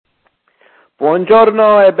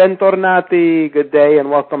Buongiorno e bentornati. Good day and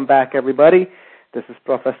welcome back, everybody. This is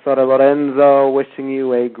Professor Lorenzo wishing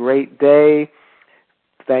you a great day.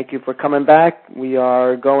 Thank you for coming back. We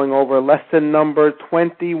are going over lesson number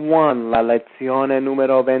 21, la lezione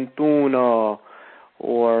numero 21,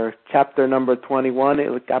 or chapter number 21,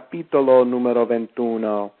 il capitolo numero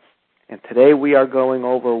 21. And today we are going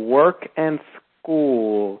over work and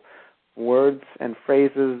school, words and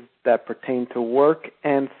phrases that pertain to work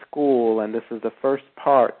and school. And this is the first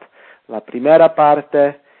part, la primera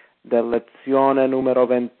parte della lezione numero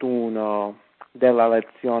 21, della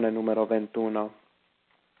lezione numero 21.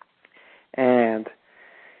 And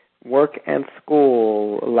work and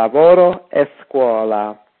school, lavoro e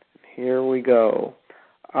scuola. Here we go.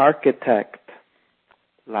 Architect,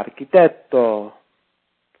 l'architetto,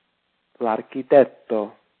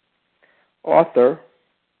 l'architetto. Author,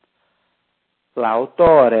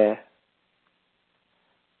 l'autore,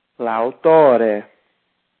 l'autore.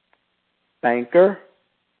 Banker,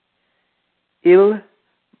 il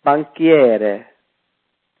banchiere,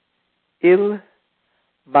 il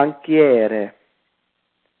banchiere.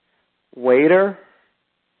 Waiter,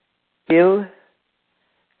 il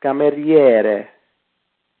cameriere,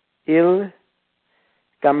 il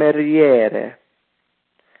cameriere.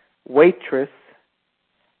 Waitress,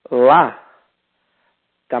 la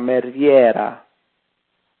cameriera,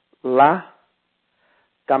 la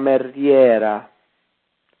cameriera.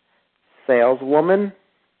 Saleswoman,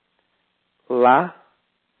 la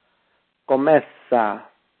commessa,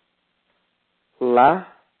 la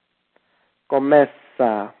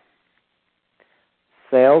commessa.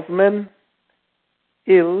 Salesman,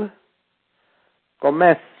 il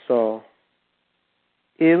commesso,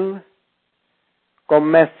 il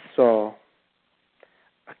commesso.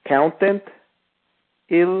 Accountant,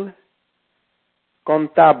 il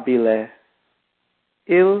contabile,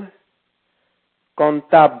 il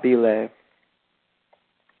contabile.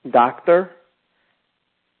 Doctor,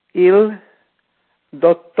 il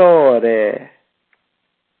dottore,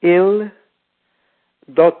 il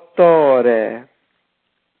dottore.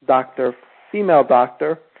 Doctor, female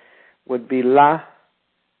doctor, would be la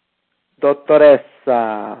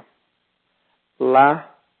dottoressa, la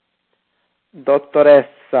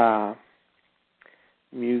dottoressa.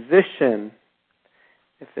 Musician,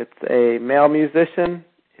 if it's a male musician,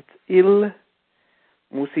 it's il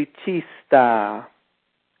musicista.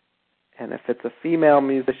 And if it's a female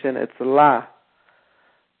musician, it's la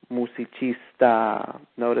musicista.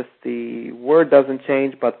 Notice the word doesn't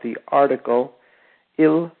change, but the article,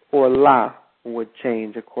 il or la, would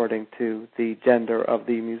change according to the gender of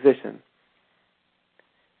the musician.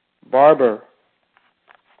 Barber,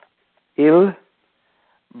 il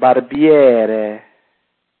barbiere,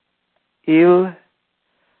 il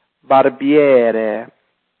barbiere.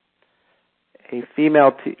 A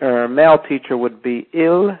female or male teacher would be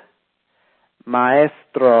il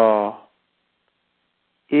maestro,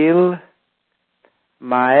 il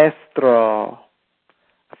maestro.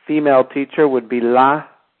 A female teacher would be la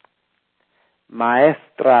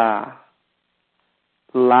maestra,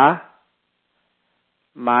 la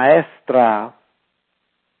maestra.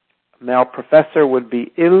 A male professor would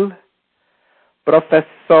be il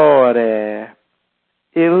professore,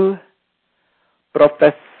 il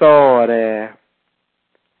professore.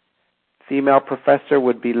 Female professor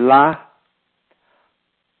would be la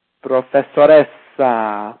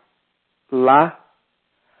professoressa, la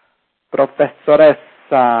professoressa.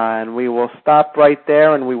 And we will stop right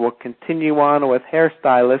there and we will continue on with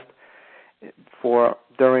hairstylist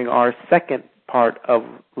during our second part of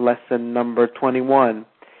lesson number 21.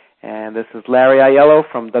 And this is Larry Aiello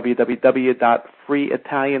from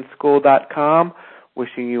www.freeitalianschool.com,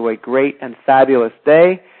 wishing you a great and fabulous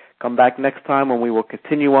day. Come back next time when we will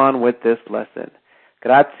continue on with this lesson.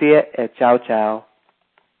 Grazie e ciao ciao.